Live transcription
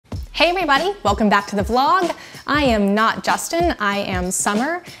Hey everybody, welcome back to the vlog. I am not Justin, I am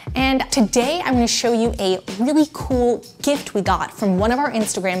Summer, and today I'm going to show you a really cool gift we got from one of our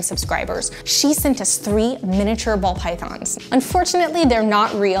Instagram subscribers. She sent us 3 miniature ball pythons. Unfortunately, they're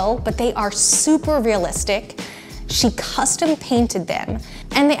not real, but they are super realistic. She custom painted them,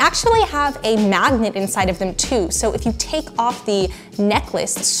 and they actually have a magnet inside of them too. So if you take off the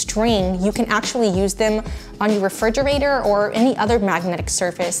necklace, the string, you can actually use them on your refrigerator or any other magnetic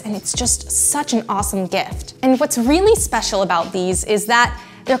surface, and it's just such an awesome gift. And what's really special about these is that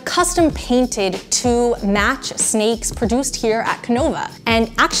they're custom painted to match snakes produced here at KINOVA.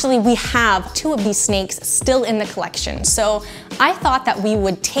 And actually we have 2 of these snakes still in the collection. So I thought that we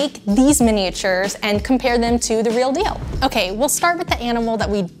would take these miniatures and compare them to the real deal. Okay, we'll start with the animal that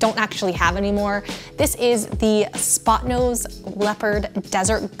we don't actually have anymore. This is the Spotnose Leopard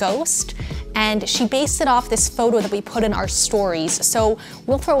Desert Ghost. And she based it off this photo that we put in our stories. So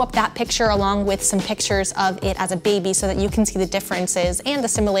we'll throw up that picture along with some pictures of it as a baby so that you can see the differences and the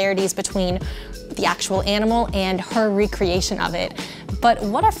similarities between the actual animal and her recreation of it. But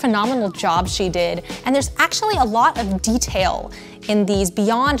what a phenomenal job she did. And there's actually a lot of detail in these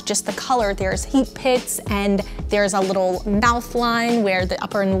beyond just the color. There's heat pits and there's a little mouth line where the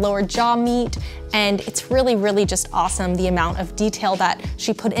upper and lower jaw meet. And it's really, really just awesome the amount of detail that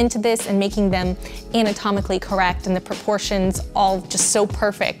she put into this and making them anatomically correct and the proportions all just so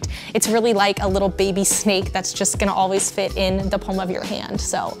perfect. It's really like a little baby snake that's just gonna always fit in the palm of your hand.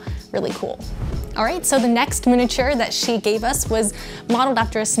 So really cool. All right, so the next miniature that she gave us was modeled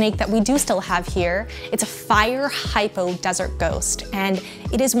after a snake that we do still have here. It's a fire Hypo desert ghost, and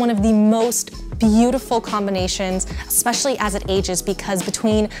it is one of the most beautiful combinations, especially as it ages, because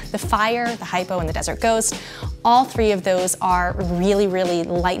between the fire, the Hypo, and the desert ghost, all 3 of those are really, really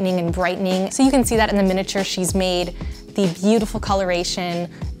lightening and brightening. So you can see that in the miniature she's made, the beautiful coloration,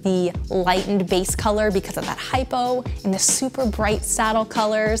 the lightened base color because of that Hypo, and the super bright saddle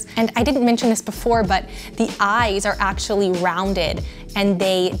colors. And I didn't mention this before, but the eyes are actually rounded and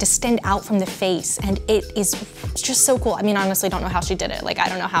they distend out from the face, and it is just so cool. I mean, honestly, don't know how she did it. Like, I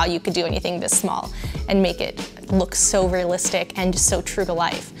don't know how you could do anything this small and make it look so realistic and just so true to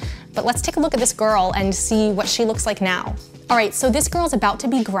life. But let's take a look at this girl and see what she looks like now. All right, so this girl's about to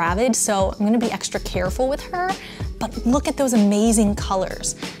be gravid, so I'm gonna be extra careful with her, but look at those amazing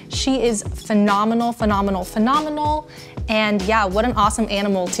colors. She is phenomenal, phenomenal, phenomenal. And yeah, what an awesome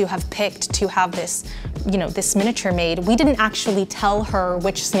animal to have picked to have this, you know, this miniature made. We didn't actually tell her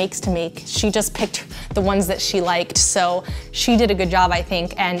which snakes to make. She just picked the ones that she liked. So she did a good job, I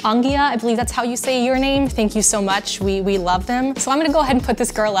think. And Anggia, I believe that's how you say your name. Thank you so much. We love them. So I'm gonna go ahead and put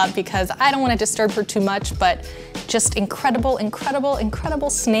this girl up because I don't wanna disturb her too much, but just incredible, incredible, incredible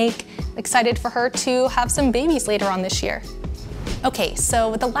snake. Excited for her to have some babies later on this year. Okay,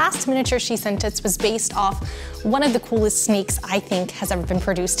 so the last miniature she sent us was based off one of the coolest snakes I think has ever been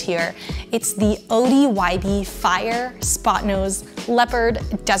produced here. It's the ODYB Fire Spotnose Leopard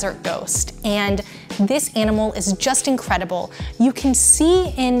Desert Ghost. And this animal is just incredible. You can see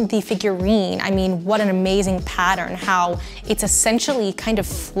in the figurine, I mean, what an amazing pattern, how it's essentially kind of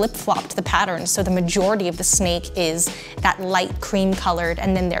flip-flopped the pattern. So the majority of the snake is that light cream colored,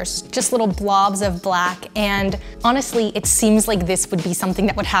 and then there's just little blobs of black. And honestly, it seems like this would be something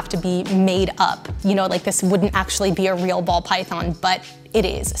that would have to be made up. You know, like this wouldn't actually be a real ball python, but it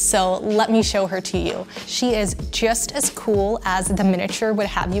is. So let me show her to you. She is just as cool as the miniature would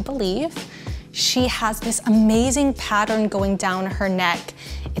have you believe. She has this amazing pattern going down her neck.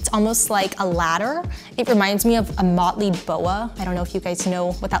 It's almost like a ladder. It reminds me of a motley boa. I don't know if you guys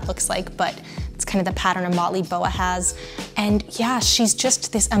know what that looks like, but it's kind of the pattern a motley boa has. And yeah, she's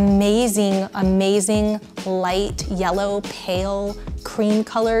just this amazing, amazing light yellow, pale, cream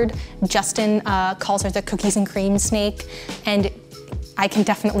colored. Justin calls her the cookies and cream snake. And I can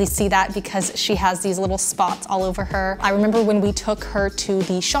definitely see that because she has these little spots all over her. I remember when we took her to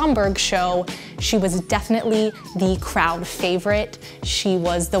the Schaumburg show, she was definitely the crowd favorite. She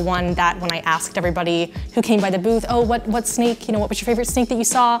was the one that when I asked everybody who came by the booth, oh, what snake, you know, what was your favorite snake that you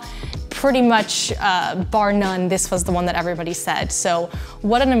saw? Pretty much, bar none, this was the one that everybody said. So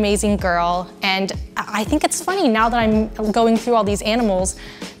what an amazing girl. And I think it's funny now that I'm going through all these animals,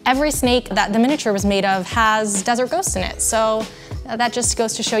 every snake that the miniature was made of has desert ghosts in it. So that just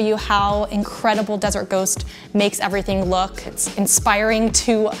goes to show you how incredible Desert Ghost makes everything look. It's inspiring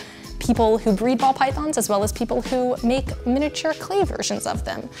to people who breed ball pythons as well as people who make miniature clay versions of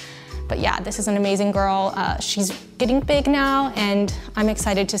them. But yeah, this is an amazing girl. She's getting big now, and I'm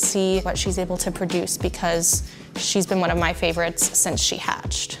excited to see what she's able to produce because she's been one of my favorites since she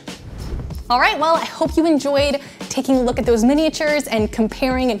hatched. All right, well, I hope you enjoyed taking a look at those miniatures and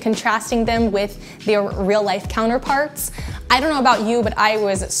comparing and contrasting them with their real life counterparts. I don't know about you, but I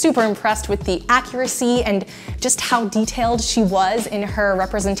was super impressed with the accuracy and just how detailed she was in her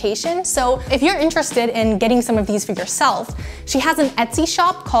representation. So if you're interested in getting some of these for yourself, she has an Etsy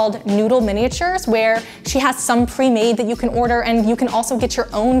shop called NoodleMiniature where she has some pre-made that you can order, and you can also get your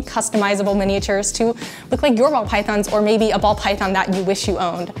own customizable miniatures to look like your ball pythons, or maybe a ball python that you wish you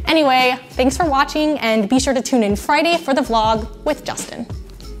owned. Anyway, thanks for watching, and be sure to tune in Friday for the vlog with Justin.